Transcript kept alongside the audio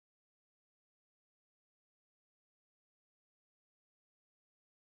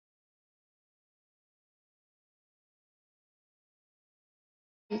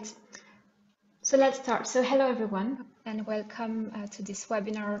So let's start. So hello everyone and welcome to this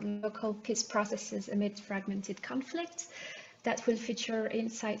webinar, Local Peace Processes Amid Fragmented Conflict, that will feature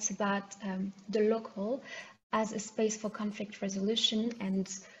insights about the local as a space for conflict resolution, and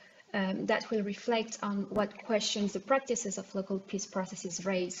that will reflect on what questions the practices of local peace processes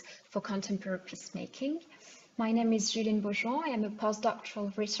raise for contemporary peacemaking. My name is Julienne Beaujean. I am a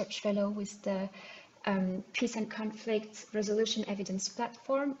postdoctoral research fellow with the Peace and Conflict Resolution Evidence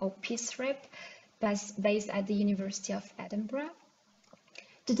Platform, or PeaceRep, based at the University of Edinburgh.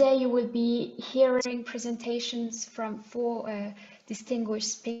 Today you will be hearing presentations from four distinguished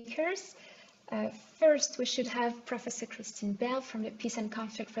speakers. First, we should have Professor Christine Bell from the Peace and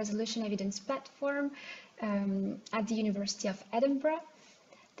Conflict Resolution Evidence Platform at the University of Edinburgh.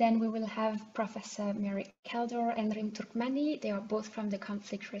 Then we will have Professor Mary Kaldor and Rim Turkmani. They are both from the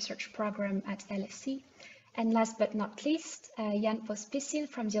Conflict Research Program at LSE. And last but not least, Jan Pospisil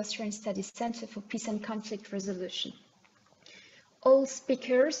from the Austrian Studies Center for Peace and Conflict Resolution. All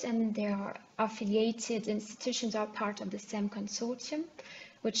speakers and their affiliated institutions are part of the same consortium,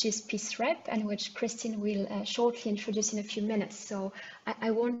 which is PeaceRep, and which Christine will shortly introduce in a few minutes. So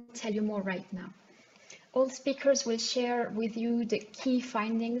I won't tell you more right now. All speakers will share with you the key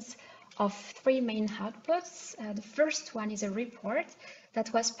findings of three main outputs. The first one is a report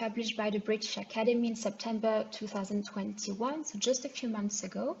that was published by the British Academy in September 2021, so just a few months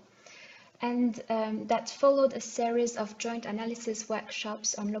ago. And that followed a series of joint analysis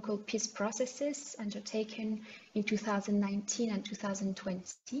workshops on local peace processes undertaken in 2019 and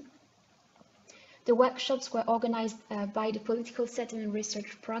 2020. The workshops were organized by the Political Settlement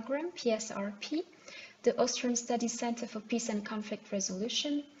Research Program, PeaceRep, the Austrian Studies Center for Peace and Conflict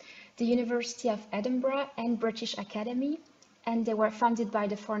Resolution, the University of Edinburgh and British Academy, and they were funded by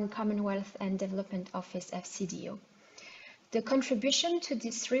the Foreign Commonwealth and Development Office, FCDO. The contribution to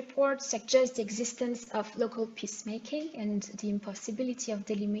this report suggests the existence of local peacemaking and the impossibility of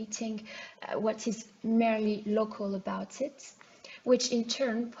delimiting what is merely local about it, which in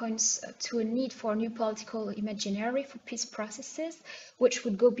turn points to a need for a new political imaginary for peace processes, which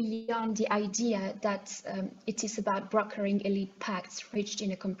would go beyond the idea that it is about brokering elite pacts reached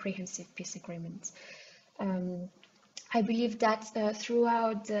in a comprehensive peace agreement. I believe that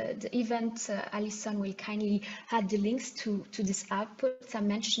throughout the event, Alison will kindly add the links to this output I'm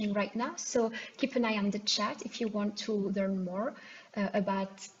mentioning right now. So keep an eye on the chat if you want to learn more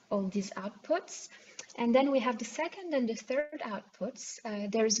about all these outputs. And then we have the second and the third outputs.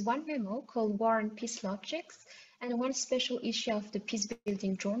 There is one memo called War and Peace Logics, and one special issue of the Peace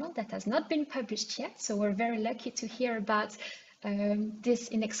Building Journal that has not been published yet. So we're very lucky to hear about this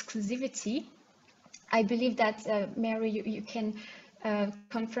in exclusivity. I believe that, Mary, you can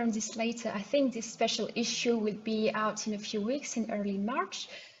confirm this later. I think this special issue will be out in a few weeks, in early March.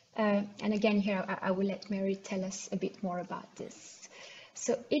 And again, here, I will let Mary tell us a bit more about this.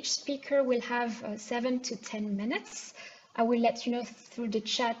 So each speaker will have 7 to 10 minutes. I will let you know through the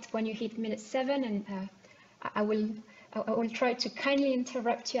chat when you hit minute 7, and I will try to kindly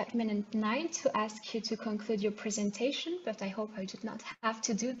interrupt you at minute 9 to ask you to conclude your presentation, but I hope I did not have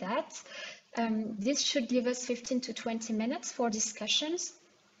to do that. This should give us 15 to 20 minutes for discussions.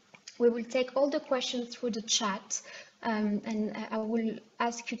 We will take all the questions through the chat, and I will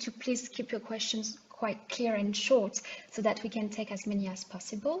ask you to please keep your questions quite clear and short so that we can take as many as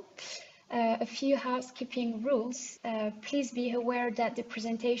possible. A few housekeeping rules. Please be aware that the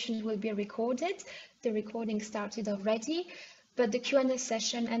presentation will be recorded. The recording started already, but the Q&A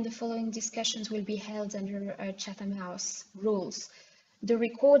session and the following discussions will be held under Chatham House rules. The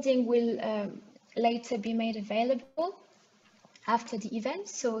recording will later be made available after the event.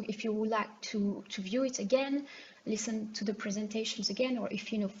 So if you would like to view it again, listen to the presentations again, or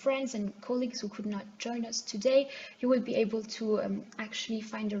if you know friends and colleagues who could not join us today, you will be able to actually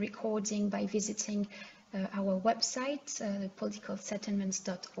find the recording by visiting our website, the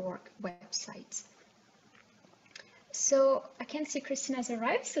politicalsettlements.org website. So I can see Christine has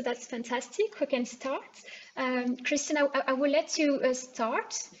arrived, so that's fantastic. We can start. Christine, I will let you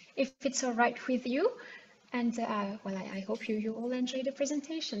start if it's all right with you. And well, I hope you all enjoy the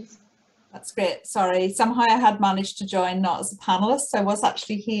presentations. That's great. Sorry, somehow I had managed to join not as a panelist. I was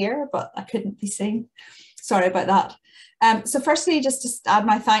actually here, but I couldn't be seen. Sorry about that. So firstly, just to add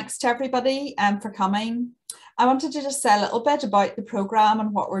my thanks to everybody for coming. I wanted to just say a little bit about the programme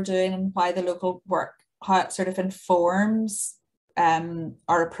and what we're doing and why the local work, how it sort of informs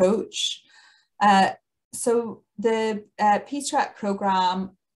our approach. So the PeaceRep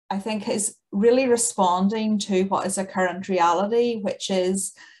programme, I think, is really responding to what is a current reality, which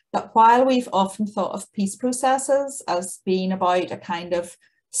is that while we've often thought of peace processes as being about a kind of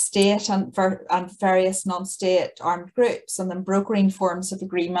state and various non-state armed groups, and then brokering forms of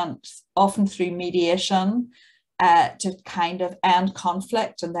agreement, often through mediation, to kind of end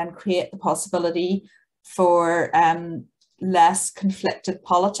conflict and then create the possibility for less conflicted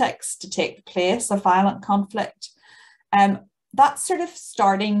politics to take the place of violent conflict. That's sort of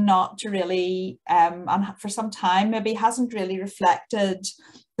starting not to really, and for some time maybe hasn't really reflected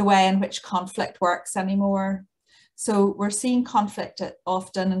the way in which conflict works anymore. So we're seeing conflict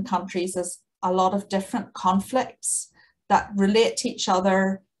often in countries as a lot of different conflicts that relate to each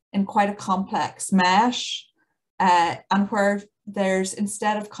other in quite a complex mesh, and where there's,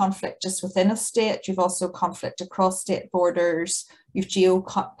 instead of conflict just within a state, you've also conflict across state borders, you've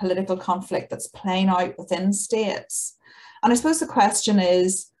geopolitical conflict that's playing out within states. And I suppose the question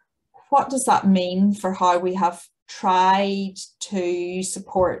is, what does that mean for how we have tried to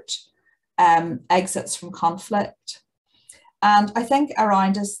support exits from conflict? And I think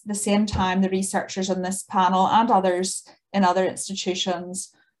around the same time, the researchers in this panel and others in other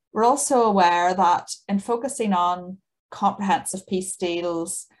institutions were also aware that in focusing on comprehensive peace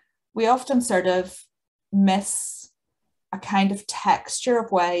deals, we often sort of miss a kind of texture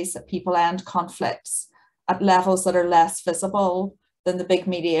of ways that people end conflicts at levels that are less visible than the big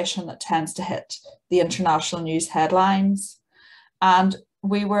mediation that tends to hit the international news headlines. And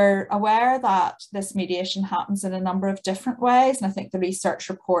we were aware that this mediation happens in a number of different ways, and I think the research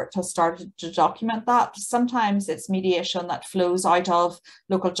report has started to document that. Sometimes it's mediation that flows out of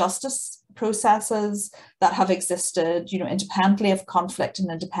local justice processes that have existed, independently of conflict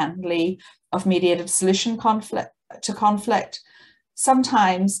and independently of mediated solution to conflict.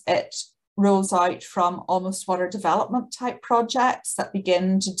 Sometimes it rolls out from almost water development type projects that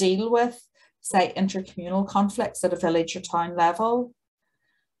begin to deal with, say, intercommunal conflicts at a village or town level.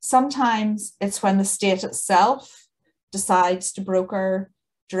 Sometimes it's when the state itself decides to broker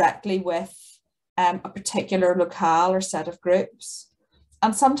directly with a particular locale or set of groups.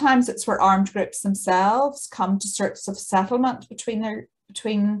 And sometimes it's where armed groups themselves come to sorts of settlement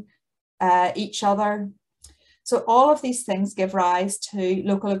between each other. So all of these things give rise to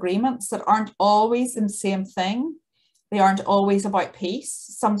local agreements that aren't always the same thing. They aren't always about peace.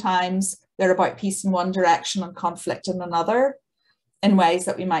 Sometimes they're about peace in one direction and conflict in another, in ways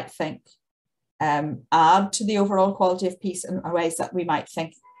that we might think add to the overall quality of peace, in ways that we might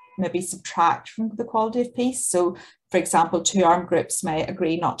think maybe subtract from the quality of peace. So, for example, two armed groups may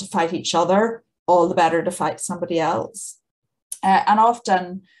agree not to fight each other, all the better to fight somebody else. And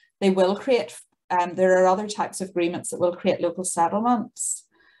often they will create, there are other types of agreements that will create local settlements.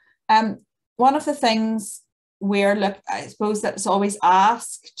 One of the things I suppose that's always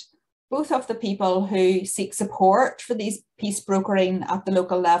asked, both of the people who seek support for these peace brokering at the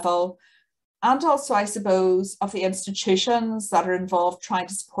local level, and also, I suppose, of the institutions that are involved trying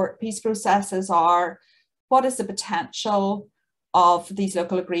to support peace processes, are what is the potential of these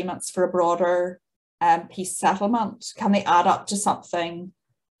local agreements for a broader peace settlement? Can they add up to something,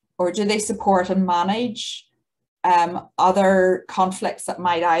 or do they support and manage other conflicts that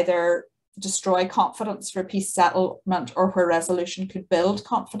might either destroy confidence for peace settlement, or where resolution could build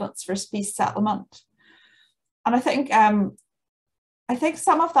confidence for peace settlement? And I think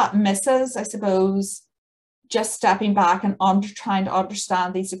some of that misses, I suppose, just stepping back and trying to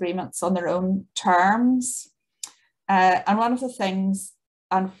understand these agreements on their own terms. And one of the things,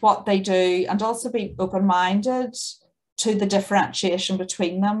 and what they do, and also be open-minded to the differentiation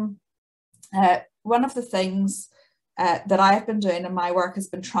between them. One of the things that I've been doing in my work has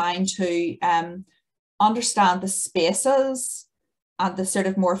been trying to understand the spaces and the sort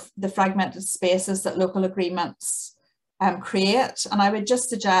of the fragmented spaces that local agreements create. And I would just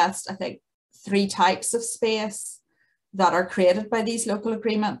suggest, I think, 3 types of space that are created by these local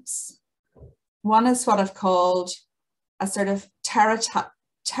agreements. One is what I've called a sort of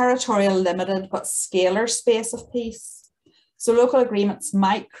territorial limited but scalar space of peace. So local agreements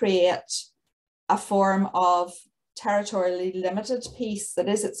might create a form of territorially limited peace that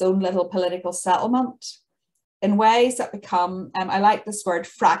is its own little political settlement in ways that become, I like this word,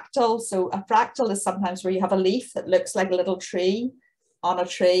 fractal. So a fractal is sometimes where you have a leaf that looks like a little tree on a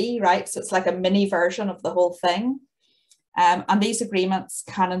tree, right? So it's like a mini version of the whole thing. And these agreements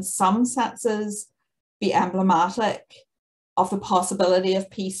can, in some senses, be emblematic of the possibility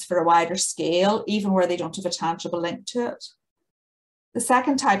of peace for a wider scale, even where they don't have a tangible link to it. The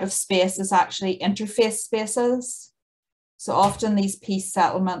second type of space is actually interface spaces. So often these peace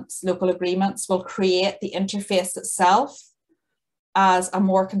settlements, local agreements, will create the interface itself as a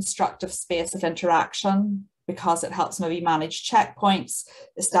more constructive space of interaction, because it helps maybe manage checkpoints,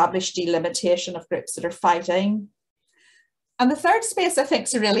 establish delimitation of groups that are fighting. And the third space, I think,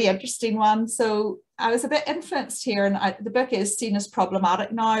 is a really interesting one. So I was a bit influenced here, and the book is seen as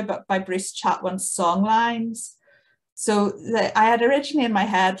problematic now, but by Bruce Chatwin's songlines. So I had originally in my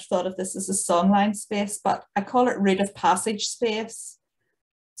head thought of this as a songline space, but I call it route of passage space.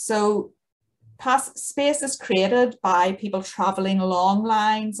 So space is created by people traveling along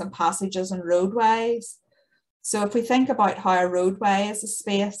lines and passages and roadways. So if we think about how a roadway is a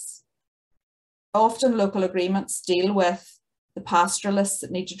space, often local agreements deal with the pastoralists that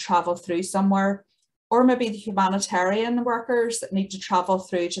need to travel through somewhere, or maybe the humanitarian workers that need to travel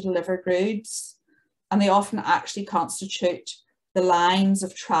through to deliver goods. And they often actually constitute the lines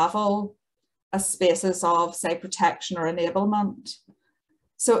of travel as spaces of, say, protection or enablement.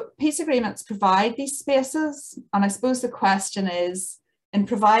 So peace agreements provide these spaces. And I suppose the question is, in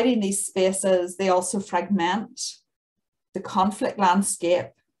providing these spaces, they also fragment the conflict landscape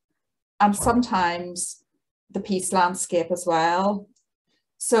and sometimes the peace landscape as well.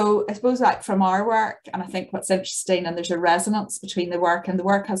 So I suppose like from our work, and I think what's interesting, and there's a resonance between the work, and the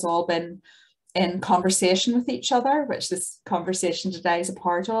work has all been in conversation with each other, which this conversation today is a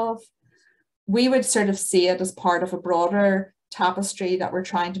part of. We would sort of see it as part of a broader tapestry that we're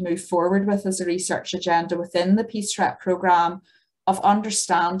trying to move forward with as a research agenda within the PeaceRep programme of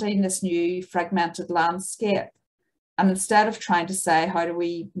understanding this new fragmented landscape. And instead of trying to say, how do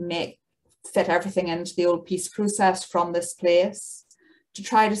we fit everything into the old peace process from this place, to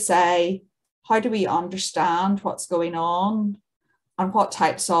try to say, how do we understand what's going on and what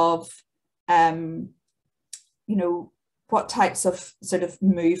types of what types of sort of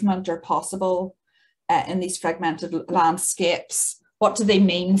movement are possible in these fragmented landscapes? What do they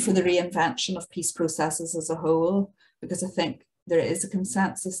mean for the reinvention of peace processes as a whole? Because I think there is a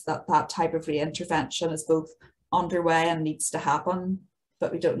consensus that that type of reintervention is both underway and needs to happen,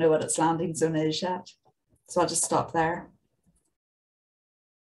 but we don't know what its landing zone is yet. So I'll just stop there.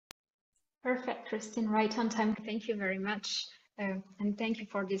 Perfect, Christine, right on time. Thank you very much. And thank you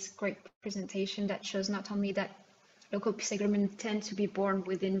for this great presentation that shows not only that local peace agreements tend to be born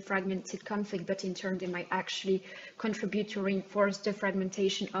within fragmented conflict, but in turn they might actually contribute to reinforce the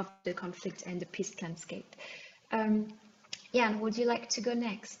fragmentation of the conflict and the peace landscape. Jan, would you like to go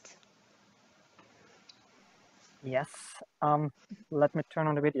next? Yes, let me turn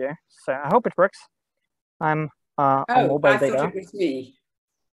on the video. So I hope it works. I'm on mobile data. I thought it was me.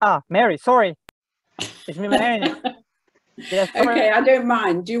 Ah, Mary, sorry. It's me, Mary. Yes, okay, I don't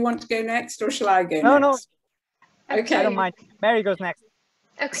mind. Do you want to go next or shall I go next? No. Okay. I don't mind. Mary goes next.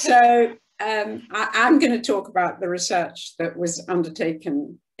 Okay. So I'm going to talk about the research that was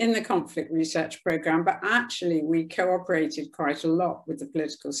undertaken in the conflict research program, but actually we cooperated quite a lot with the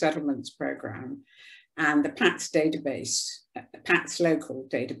political settlements program, and the PAX database, PAX local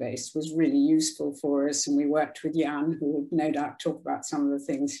database, was really useful for us, and we worked with Jan, who will no doubt talk about some of the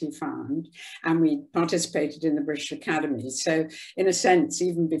things he found, and we participated in the British Academy. So in a sense,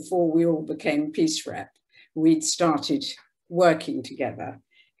 even before we all became PeaceRep, we'd started working together.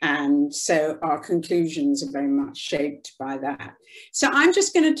 And so our conclusions are very much shaped by that. So I'm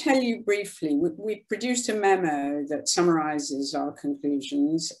just going to tell you briefly, we produced a memo that summarizes our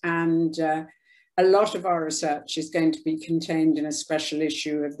conclusions, and a lot of our research is going to be contained in a special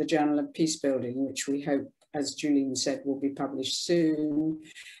issue of the Journal of Peacebuilding, which we hope, as Julian said, will be published soon.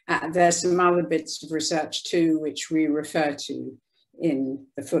 There's some other bits of research too, which we refer to in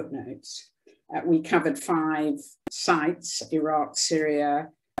the footnotes. We covered 5 sites: Iraq, Syria,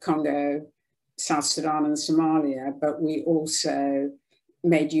 Congo, South Sudan and Somalia, but we also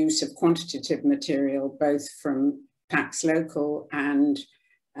made use of quantitative material, both from PAX Local and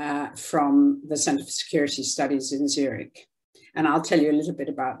from the Center for Security Studies in Zurich. And I'll tell you a little bit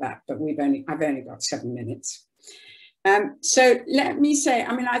about that, but I've only got 7 minutes. So let me say,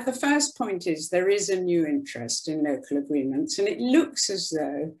 the first point is there is a new interest in local agreements, and it looks as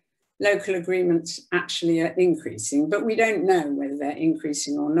though local agreements actually are increasing, but we don't know whether they're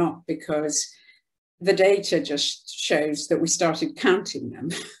increasing or not, because the data just shows that we started counting them.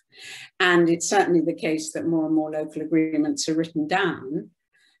 And it's certainly the case that more and more local agreements are written down.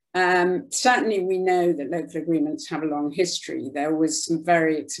 Certainly we know that local agreements have a long history. There was some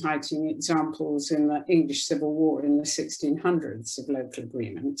very exciting examples in the English Civil War in the 1600s of local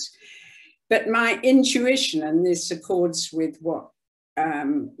agreements. But my intuition, and this accords with what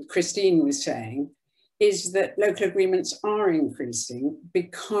Christine was saying, is that local agreements are increasing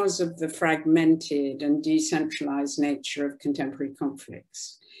because of the fragmented and decentralized nature of contemporary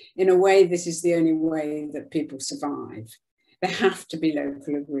conflicts. In a way, this is the only way that people survive. There have to be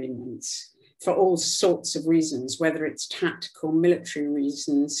local agreements for all sorts of reasons, whether it's tactical military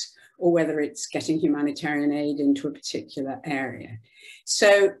reasons or whether it's getting humanitarian aid into a particular area.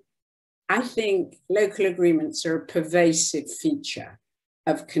 So I think local agreements are a pervasive feature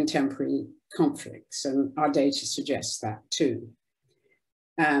of contemporary conflicts, and our data suggests that too.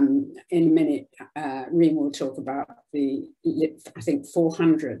 In a minute, Reem will talk about the, I think,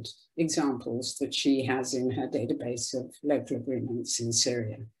 400 examples that she has in her database of local agreements in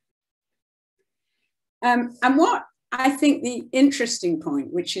Syria. And what I think the interesting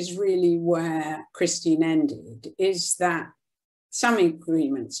point, which is really where Christine ended, is that some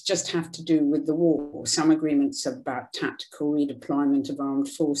agreements just have to do with the war. Some agreements are about tactical redeployment of armed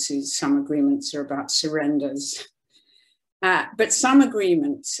forces. Some agreements are about surrenders. But some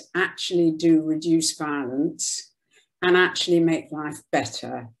agreements actually do reduce violence and actually make life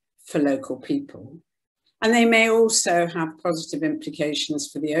better for local people. And they may also have positive implications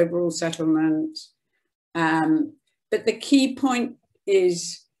for the overall settlement. But the key point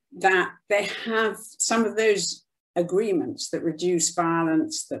is that they have some of those agreements that reduce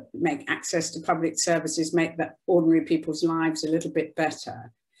violence, that make access to public services, make the ordinary people's lives a little bit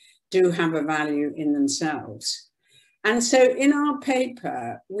better, do have a value in themselves. And so in our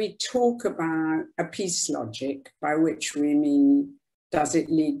paper, we talk about a peace logic, by which we mean, does it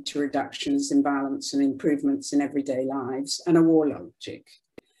lead to reductions in violence and improvements in everyday lives, and a war logic.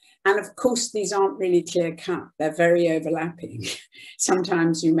 And of course, these aren't really clear cut. They're very overlapping.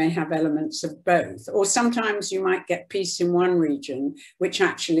 Sometimes you may have elements of both, or sometimes you might get peace in one region, which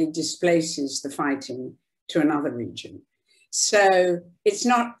actually displaces the fighting to another region. So it's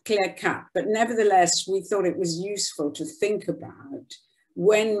not clear cut, but nevertheless, we thought it was useful to think about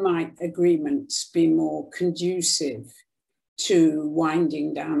when might agreements be more conducive to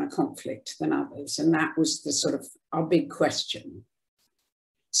winding down a conflict than others. And that was the sort of our big question.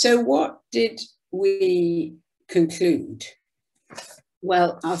 So what did we conclude?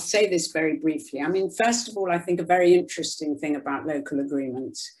 Well, I'll say this very briefly. I mean, first of all, I think a very interesting thing about local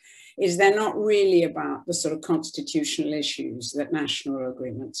agreements is they're not really about the sort of constitutional issues that national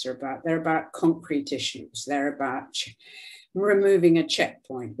agreements are about. They're about concrete issues. They're about removing a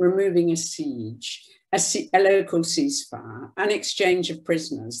checkpoint, removing a siege, a local ceasefire, an exchange of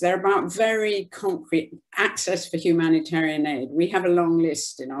prisoners. They're about very concrete access for humanitarian aid. We have a long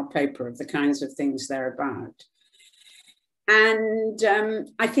list in our paper of the kinds of things they're about. And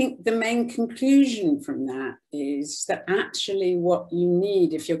I think the main conclusion from that is that actually what you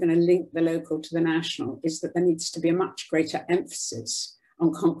need, if you're going to link the local to the national, is that there needs to be a much greater emphasis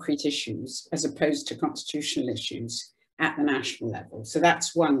on concrete issues as opposed to constitutional issues at the national level. So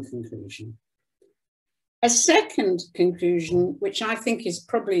that's one conclusion. A second conclusion, which I think is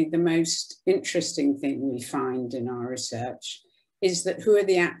probably the most interesting thing we find in our research, is that who are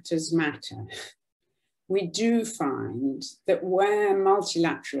the actors matter. We do find that where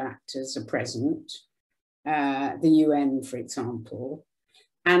multilateral actors are present, the UN, for example,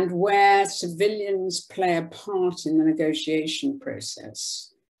 and where civilians play a part in the negotiation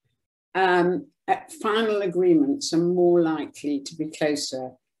process, final agreements are more likely to be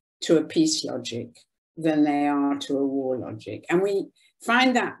closer to a peace logic than they are to a war logic. And we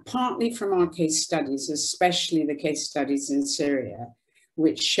find that partly from our case studies, especially the case studies in Syria,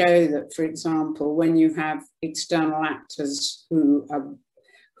 which show that, for example, when you have external actors who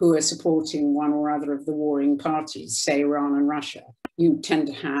are supporting one or other of the warring parties, say Iran and Russia, you tend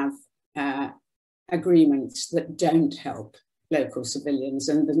to have agreements that don't help local civilians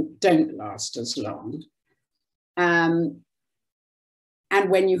and that don't last as long. And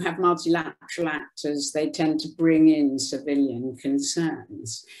when you have multilateral actors, they tend to bring in civilian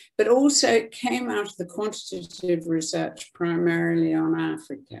concerns. But also it came out of the quantitative research primarily on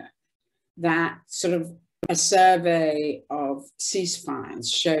Africa, that sort of a survey of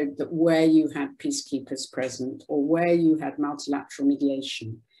ceasefires showed that where you had peacekeepers present or where you had multilateral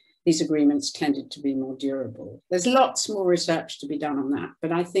mediation, these agreements tended to be more durable. There's lots more research to be done on that,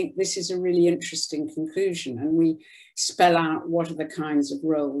 but I think this is a really interesting conclusion, and we spell out what are the kinds of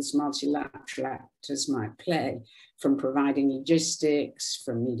roles multilateral actors might play, from providing logistics,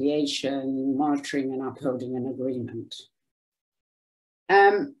 from mediation, monitoring and upholding an agreement.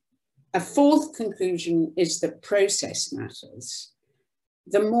 A fourth conclusion is that process matters.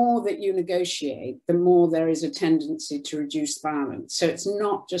 The more that you negotiate, the more there is a tendency to reduce violence. So it's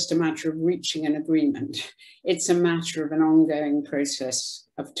not just a matter of reaching an agreement, it's a matter of an ongoing process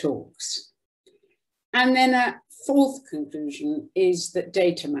of talks. And then a fourth conclusion is that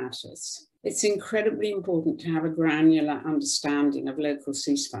data matters. It's incredibly important to have a granular understanding of local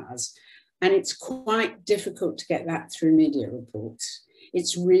ceasefires, and it's quite difficult to get that through media reports.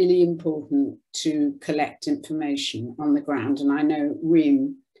 It's really important to collect information on the ground. And I know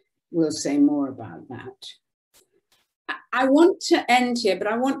Reem will say more about that. I want to end here, but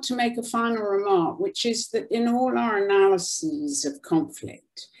I want to make a final remark, which is that in all our analyses of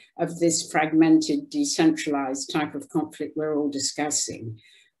conflict, of this fragmented, decentralized type of conflict we're all discussing,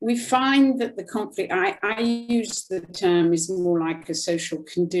 we find that the conflict, I use the term, is more like a social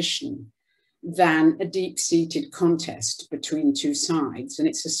condition than a deep-seated contest between two sides. And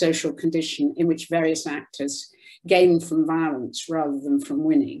it's a social condition in which various actors gain from violence rather than from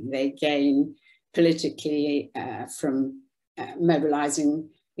winning. They gain politically from mobilizing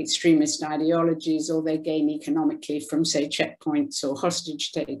extremist ideologies, or they gain economically from, say, checkpoints or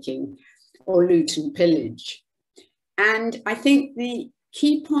hostage taking or loot and pillage. And I think the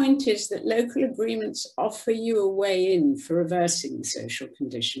key point is that local agreements offer you a way in for reversing the social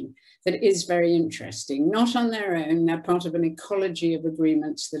condition that is very interesting. Not on their own, they're part of an ecology of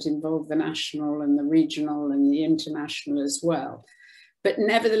agreements that involve the national and the regional and the international as well. But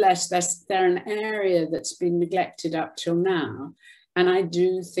nevertheless, they're an area that's been neglected up till now, and I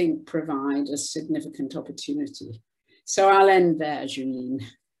do think provide a significant opportunity. So I'll end there, Julien.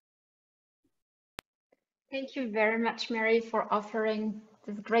 Thank you very much, Mary, for offering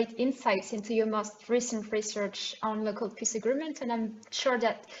the great insights into your most recent research on local peace agreement. And I'm sure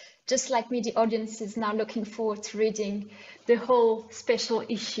that, just like me, the audience is now looking forward to reading the whole special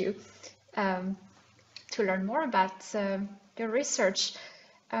issue to learn more about your research.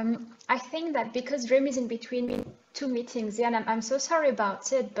 I think that because Rem is in between two meetings, and I'm so sorry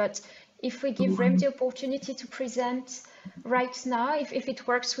about it, but if we give Rem the opportunity to present right now, if it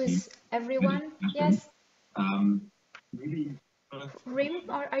works with everyone, yes? Rem,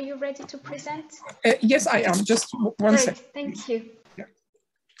 are you ready to present? Yes, I am. Just one second. Great, thank you. Yeah.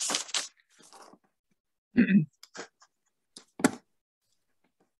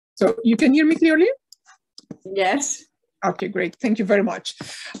 So you can hear me clearly? Yes. Okay, great. Thank you very much.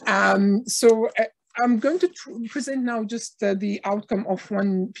 I'm going to present now just the outcome of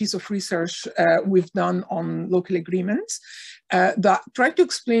one piece of research we've done on local agreements that try to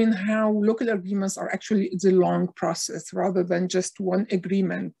explain how local agreements are actually the long process rather than just one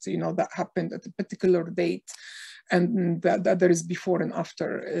agreement, that happened at a particular date and that there is before and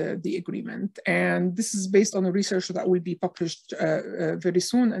after the agreement. And this is based on a research that will be published very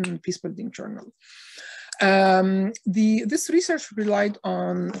soon in Peacebuilding Journal. This research relied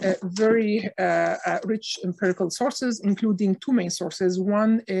on very rich empirical sources, including two main sources.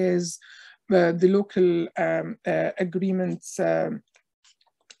 One is the local agreements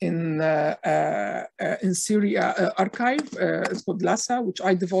in Syria archive. It's called LASA, which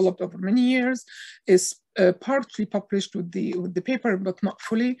I developed over many years. Is partly published with the paper, but not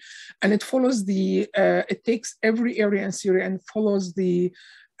fully. And it follows it takes every area in Syria and follows the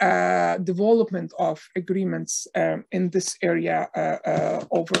development of agreements in this area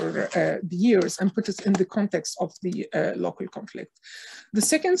over the years and put it in the context of the local conflict. The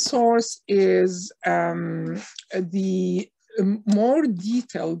second source is the more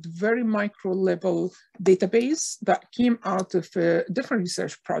detailed, very micro level database that came out of a different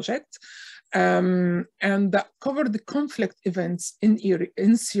research project and that covered the conflict events in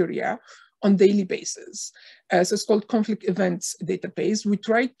Syria on daily basis. So it's called Conflict Events Database.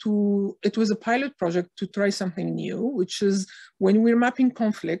 It was a pilot project to try something new, which is when we're mapping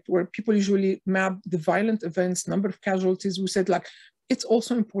conflict, where people usually map the violent events, number of casualties, we said it's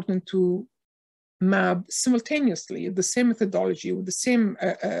also important to map simultaneously the same methodology with the same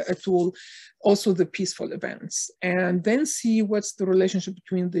tool, also the peaceful events, and then see what's the relationship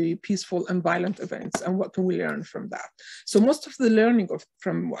between the peaceful and violent events and what can we learn from that. So most of the learning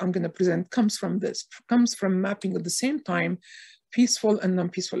from what I'm going to present comes from mapping at the same time peaceful and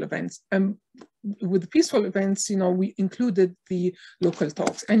non-peaceful events. And with the peaceful events, we included the local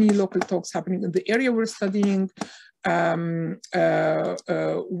talks, any local talks happening in the area we're studying,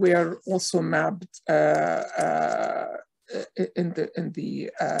 were also mapped in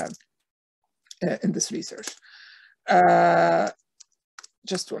this research.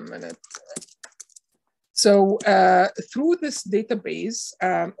 Just 1 minute. So through this database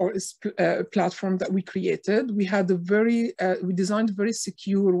or this platform that we created, we had we designed a very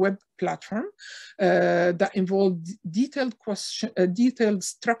secure web platform that involved detailed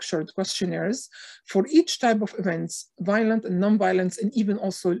structured questionnaires for each type of events, violent and non-violence, and even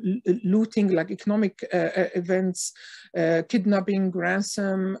also looting, like economic events, kidnapping,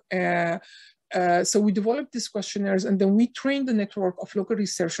 ransom. So we developed these questionnaires, and then we trained a network of local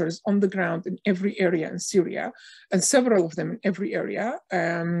researchers on the ground in every area in Syria, and several of them in every area,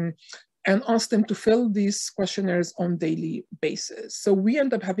 and ask them to fill these questionnaires on daily basis. So we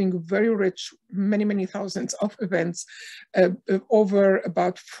end up having very rich, many thousands of events over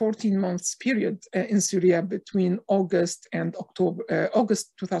about 14 months period in Syria between August and October,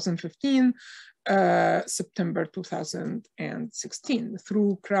 August 2015, September 2016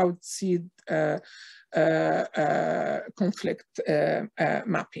 through crowd seed conflict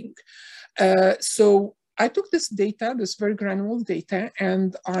mapping. So I took this data, this very granular data,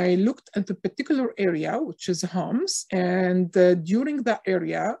 and I looked at the particular area, which is Homs. And during that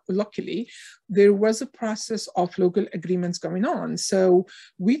area, luckily, there was a process of local agreements going on. So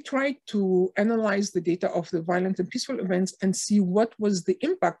we tried to analyze the data of the violent and peaceful events and see what was the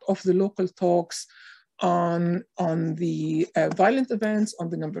impact of the local talks on the violent events, on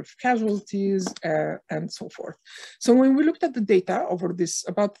the number of casualties, and so forth. So when we looked at the data over this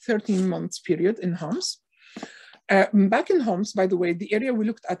about 13 months period in Homs, back in Homs, by the way, the area we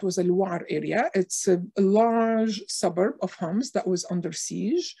looked at was a Luar area. It's a large suburb of Homs that was under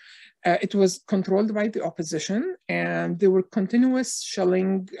siege. It was controlled by the opposition, and there were continuous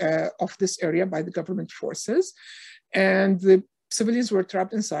shelling of this area by the government forces. And the civilians were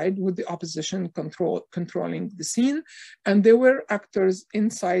trapped inside with the opposition controlling the scene. And there were actors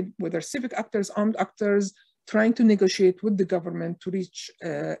inside, whether civic actors, armed actors, trying to negotiate with the government to reach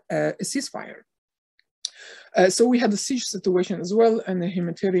a ceasefire. So we had a siege situation as well, and the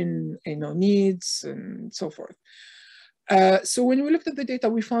humanitarian needs and so forth. So when we looked at the data,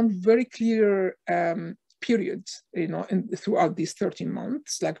 we found very clear periods, throughout these 13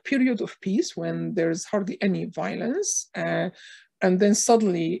 months, like period of peace when there's hardly any violence, and then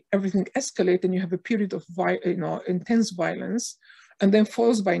suddenly everything escalates, and you have a period of intense violence, and then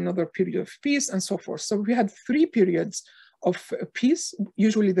follows by another period of peace, and so forth. So we had 3 periods of peace.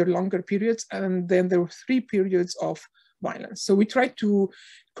 Usually they're longer periods, and then there were 3 periods of violence. So we tried to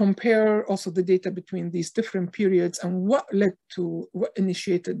compare also the data between these different periods and what led to, what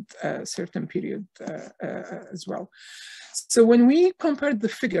initiated a certain period as well. So when we compared the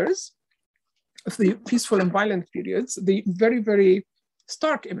figures of the peaceful and violent periods, the very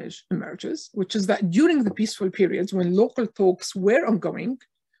stark image emerges, which is that during the peaceful periods when local talks were ongoing,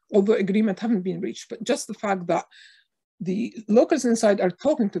 although agreement haven't been reached, but just the fact that the locals inside are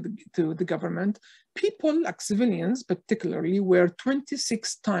talking to the government, people like civilians particularly were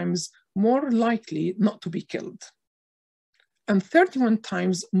 26 times more likely not to be killed and 31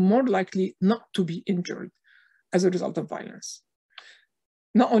 times more likely not to be injured as a result of violence.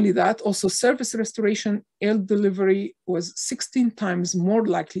 Not only that, also service restoration, aid delivery was 16 times more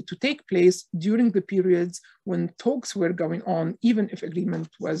likely to take place during the periods when talks were going on, even if agreement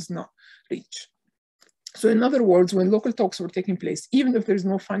was not reached. So in other words, when local talks were taking place, even if there's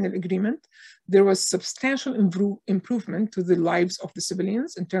no final agreement, there was substantial improvement to the lives of the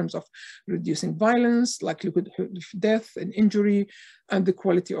civilians in terms of reducing violence, likelihood of death and injury, and the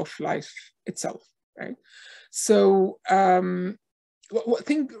quality of life itself, right? So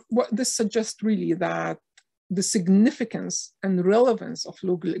what this suggests really that the significance and relevance of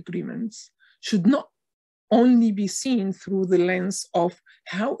local agreements should not only be seen through the lens of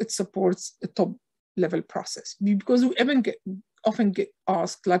how it supports a top level process, because we often get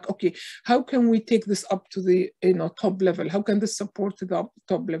asked like, okay, how can we take this up to the top level? How can this support the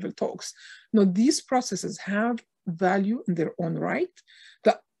top level talks? No, these processes have value in their own right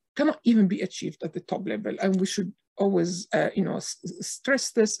that cannot even be achieved at the top level, and we should always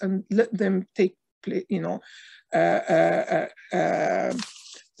stress this and let them take place,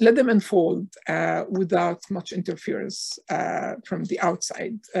 let them unfold without much interference from the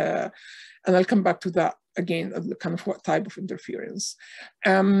outside. And I'll come back to that again, kind of what type of interference.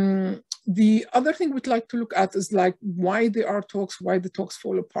 The other thing we'd like to look at is like why there are talks, why the talks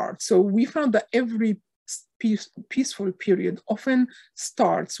fall apart. So we found that every peaceful period often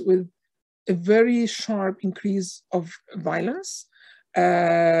starts with a very sharp increase of violence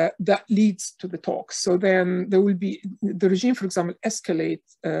that leads to the talks. So then there will be, the regime, for example, escalate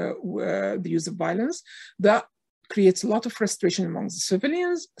the use of violence. That creates a lot of frustration among the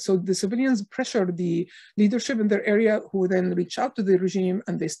civilians. So the civilians pressure the leadership in their area, who then reach out to the regime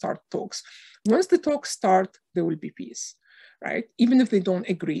and they start talks. Once the talks start, there will be peace, right? Even if they don't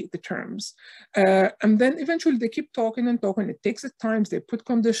agree the terms. And then eventually they keep talking and talking. It takes time, they put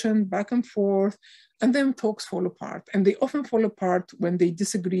conditions back and forth, and then talks fall apart. And they often fall apart when they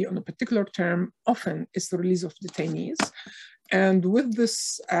disagree on a particular term. Often it's the release of detainees. And with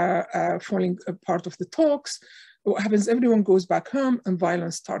this falling apart of the talks, what happens, everyone goes back home and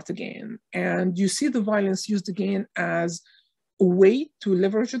violence starts again. And you see the violence used again as a way to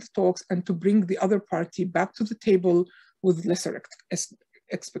leverage the talks and to bring the other party back to the table with lesser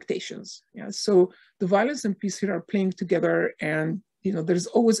expectations. Yeah, so the violence and peace here are playing together, and there's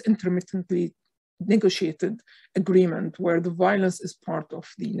always intermittently negotiated agreement where the violence is part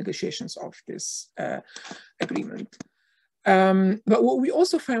of the negotiations of this agreement. But what we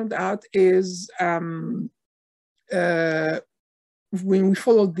also found out is when we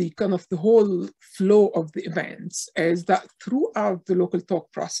followed the whole flow of the events, is that throughout the local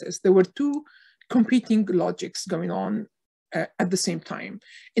talk process, there were two competing logics going on at the same time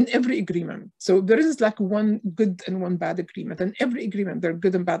in every agreement. So there is like one good and one bad agreement. And every agreement, there are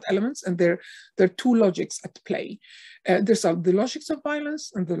good and bad elements, and there are two logics at play. There's the logics of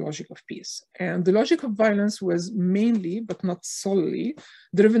violence and the logic of peace. And the logic of violence was mainly, but not solely,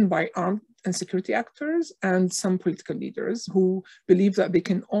 driven by armed and security actors and some political leaders who believe that they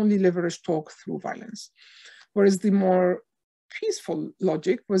can only leverage talk through violence. Whereas the more peaceful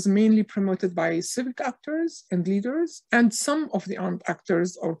logic was mainly promoted by civic actors and leaders and some of the armed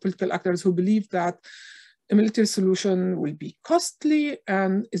actors or political actors who believe that a military solution will be costly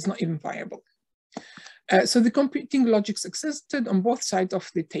and is not even viable. So the competing logics existed on both sides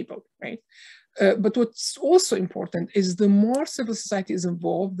of the table, right? But what's also important is the more civil society is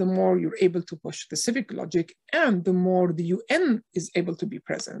involved, the more you're able to push the civic logic, and the more the UN is able to be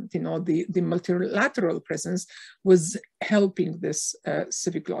present. The multilateral presence was helping this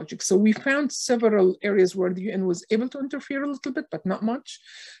civic logic. So we found several areas where the UN was able to interfere a little bit, but not much.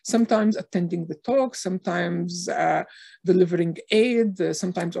 Sometimes attending the talks, sometimes delivering aid,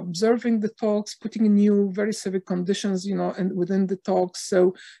 sometimes observing the talks, putting in new, very civic conditions, and within the talks.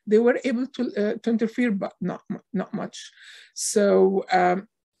 So they were able to interfere, but not much. So,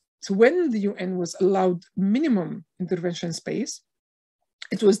 so when the UN was allowed minimum intervention space,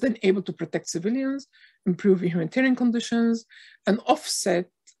 it was then able to protect civilians, improve humanitarian conditions, and offset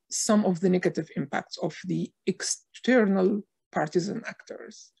some of the negative impacts of the external partisan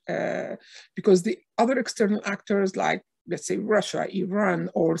actors. Because the other external actors, like let's say Russia, Iran,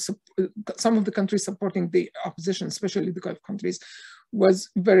 or some of the countries supporting the opposition, especially the Gulf countries, was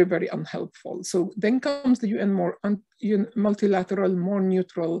very, very unhelpful. So then comes the UN, more multilateral, more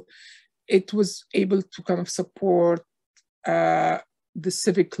neutral. It was able to kind of support the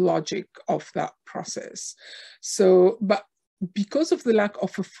civic logic of that process. So, but because of the lack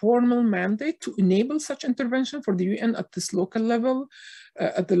of a formal mandate to enable such intervention for the UN at this local level,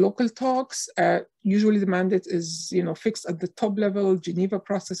 at the local talks, usually the mandate is fixed at the top level. Geneva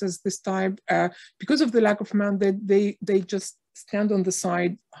processes this type. Because of the lack of mandate, they just stand on the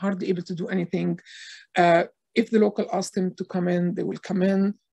side, hardly able to do anything. If the local asks them to come in, they will come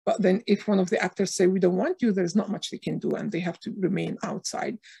in. But then if one of the actors say, we don't want you, there's not much they can do, and they have to remain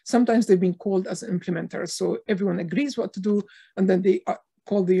outside. Sometimes they've been called as implementers. So everyone agrees what to do, and then they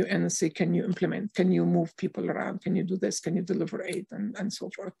call the UN and say, can you implement? Can you move people around? Can you do this? Can you deliver aid? And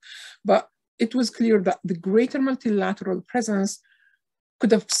so forth. But it was clear that the greater multilateral presence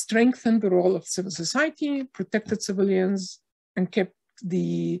could have strengthened the role of civil society, protected civilians, and kept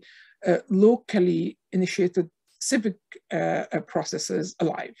the locally initiated civic processes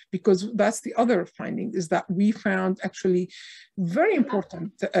alive. Because that's the other finding, is that we found actually very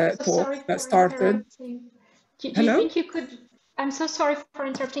important talk that started. Do you think you could, I'm so sorry for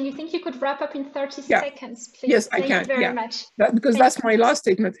interrupting, you think you could wrap up in 30 seconds, please? Yes, I can. Thank you very much. Because that's my last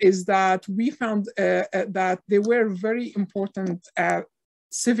statement, is that we found that there were very important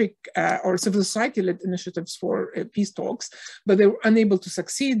civic or civil society-led initiatives for peace talks, but they were unable to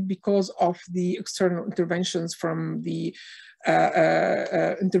succeed because of the external interventions from the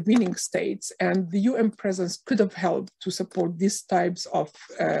intervening states. And the UN presence could have helped to support these types of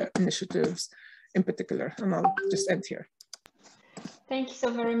initiatives in particular. And I'll just end here. Thank you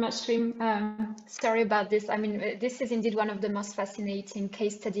so very much, Rim. Sorry about this. I mean, this is indeed one of the most fascinating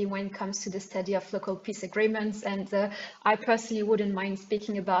case studies when it comes to the study of local peace agreements. And I personally wouldn't mind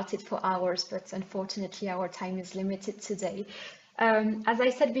speaking about it for hours, but unfortunately our time is limited today. As I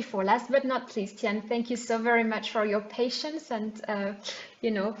said before, last but not least, Tian, thank you so very much for your patience and,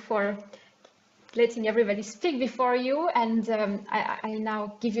 for letting everybody speak before you. And I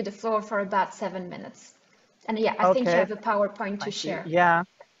now give you the floor for about 7 minutes. And yeah, I think you have a PowerPoint to share. Yeah,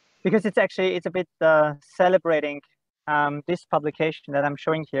 because it's a bit celebrating this publication that I'm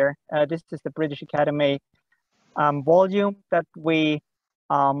showing here. This is the British Academy volume that we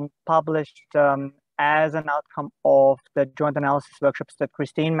published as an outcome of the joint analysis workshops that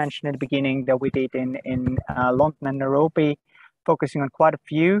Christine mentioned at the beginning that we did in London and Nairobi, focusing on quite a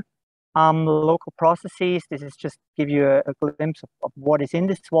few local processes. This is just give you a glimpse of what is in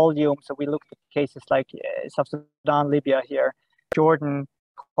this volume. So we looked at cases like South Sudan, Libya here, Jordan,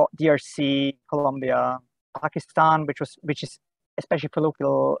 DRC, Colombia, Pakistan, which is especially for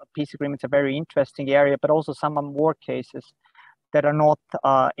local peace agreements, a very interesting area, but also some more cases that are not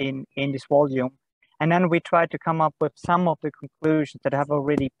in this volume. And then we try to come up with some of the conclusions that have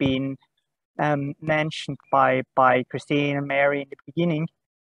already been mentioned by Christine and Mary in the beginning,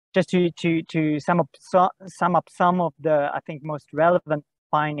 just to sum up some of the, I think, most relevant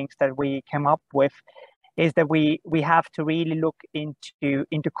findings that we came up with, is that we have to really look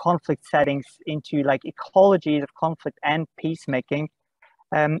into conflict settings, into like ecologies of conflict and peacemaking.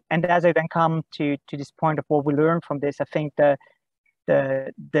 And as I then come to this point of what we learned from this, I think the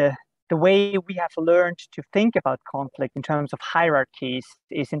way we have learned to think about conflict in terms of hierarchies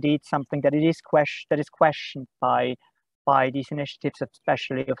is indeed something that is questioned by these initiatives,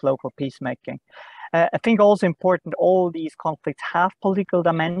 especially of local peacemaking. I think also important, all these conflicts have political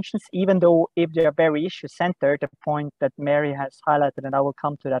dimensions, even though if they are very issue-centered, the point that Mary has highlighted, and I will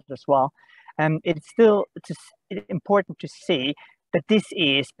come to that as well. It's still important to see that this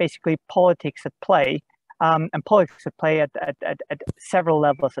is basically politics at play, and politics at play at several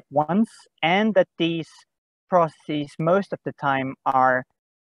levels at once, and that these processes most of the time are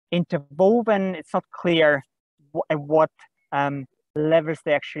interwoven. It's not clear what levels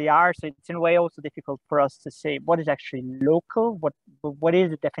they actually are, so it's in a way also difficult for us to say what is actually local, what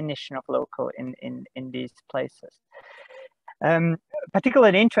is the definition of local in these places.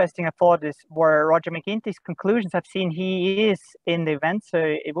 Particularly interesting, I thought, is where Roger McGinty's conclusions. I've seen he is in the event, so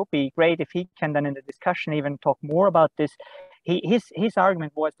it would be great if he can then in the discussion even talk more about this. His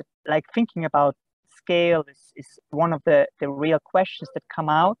argument was that, like, thinking about scale is one of the real questions that come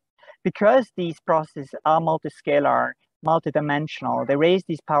out, because these processes are multiscalar, multidimensional. They raise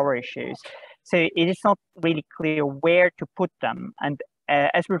these power issues, so it is not really clear where to put them. And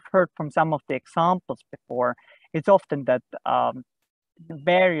as we've heard from some of the examples before, it's often that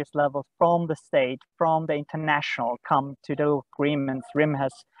various levels from the state, from the international, come to the agreements. Rim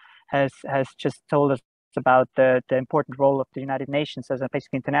has just told us about the important role of the United Nations as a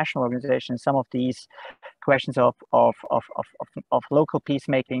basic international organization. Some of these questions of local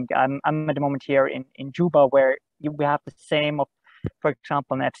peacemaking. I'm at the moment here in Juba, where we have the same of, for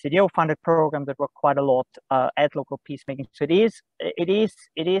example, an FCDO funded program that work quite a lot at local peacemaking. So it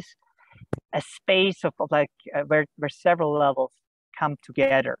is a space of like where several levels come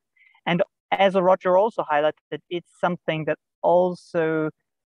together. And as Roger also highlighted, it's something that also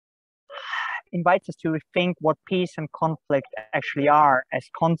invites us to rethink what peace and conflict actually are as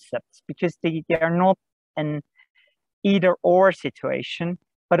concepts, because they are not an either or situation,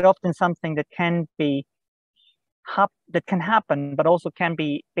 but often something that can be happen, but also can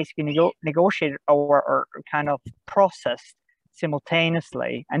be basically negotiated or kind of processed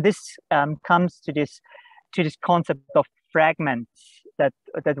simultaneously. And this comes to this concept of fragments that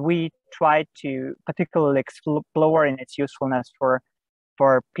we try to particularly explore in its usefulness for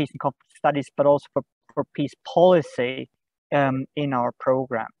peace and conflict studies, but also for peace policy in our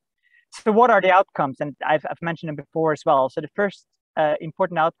program. So what are the outcomes? And I've mentioned them before as well. So the first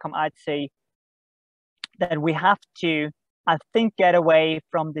important outcome, I'd say, that we have to, I think, get away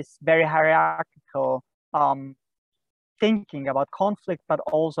from this very hierarchical thinking about conflict, but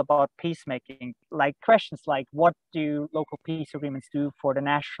also about peacemaking. Like questions like, what do local peace agreements do for the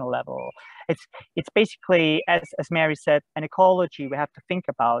national level? It's basically, as Mary said, an ecology we have to think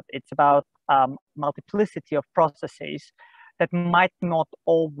about. It's about multiplicity of processes that might not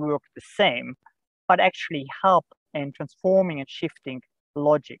all work the same, but actually help in transforming and shifting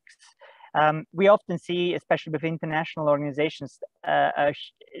logics. We often see, especially with international organizations,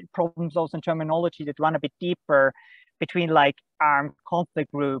 problems also in terminology that run a bit deeper between like armed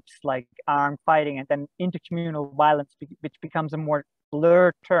conflict groups, like armed fighting, and then intercommunal violence, which becomes a more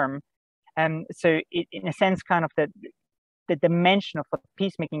blurred term. So in a sense, kind of the dimension of what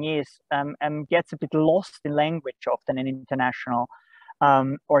peacemaking is gets a bit lost in language often in international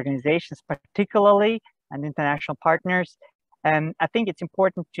organizations, particularly, and international partners. I think it's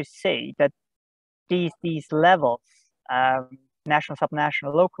important to say that these levels, national,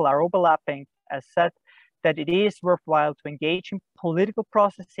 subnational, local, are overlapping, as said, that it is worthwhile to engage in political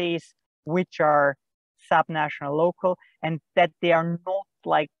processes which are subnational, local, and that they are not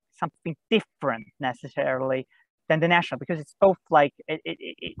like something different necessarily than the national, because it's both like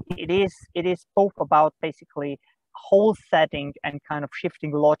it is both about basically whole setting and kind of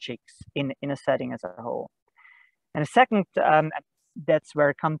shifting logics in a setting as a whole. And the second, that's where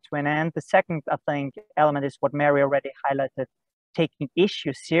I come to an end. The second, I think, element is what Mary already highlighted, taking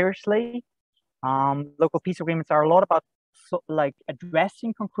issues seriously. Local peace agreements are a lot about like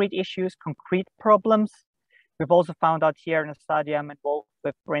addressing concrete issues, concrete problems. We've also found out here in a study I'm involved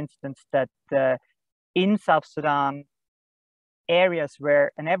with, for instance, that in South Sudan, areas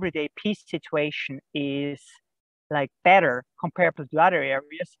where an everyday peace situation is like better compared to the other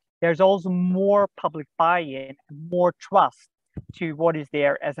areas, there's also more public buy-in, more trust to what is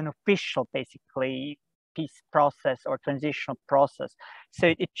there as an official, basically, peace process or transitional process.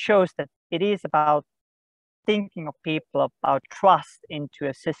 So it shows that it is about thinking of people, about trust into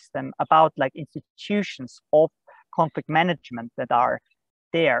a system, about like institutions of conflict management that are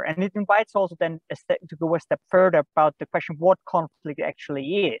there. And it invites also then to go a step further about the question what conflict actually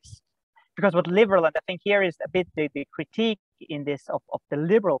is. Because what liberal, and I think here is a bit the critique in this of the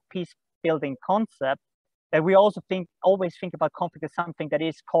liberal peace building concept, that we also always think about conflict as something that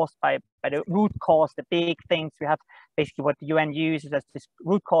is caused by the root cause, the big things. We have basically what the UN uses as this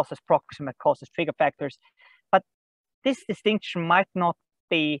root causes, proximate causes, trigger factors. But this distinction might not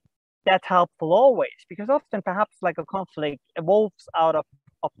be that helpful always, because often perhaps like a conflict evolves out of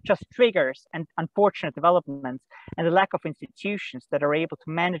just triggers and unfortunate developments and the lack of institutions that are able to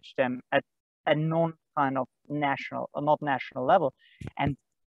manage them at a non kind of national or not national level. And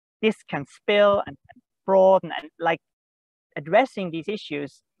this can spill and broaden, and like addressing these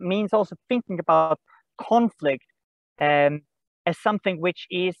issues means also thinking about conflict as something which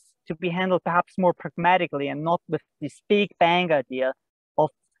is to be handled perhaps more pragmatically and not with this big bang idea of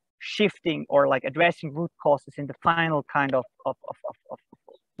shifting or like addressing root causes in the final kind of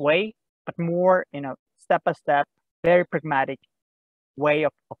way, but more in a step-by-step, very pragmatic way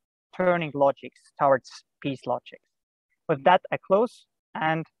of turning logics towards peace logics. With that, I close,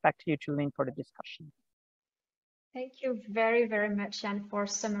 and back to you, Julene, for the discussion. Thank you very, very much, Jan, for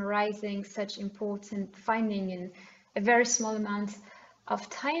summarizing such important finding in a very small amount of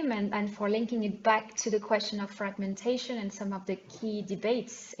time, and for linking it back to the question of fragmentation and some of the key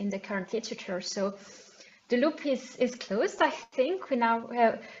debates in the current literature. So the loop is closed, I think. We now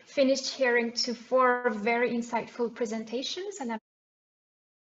finished hearing to 4 very insightful presentations, and I'm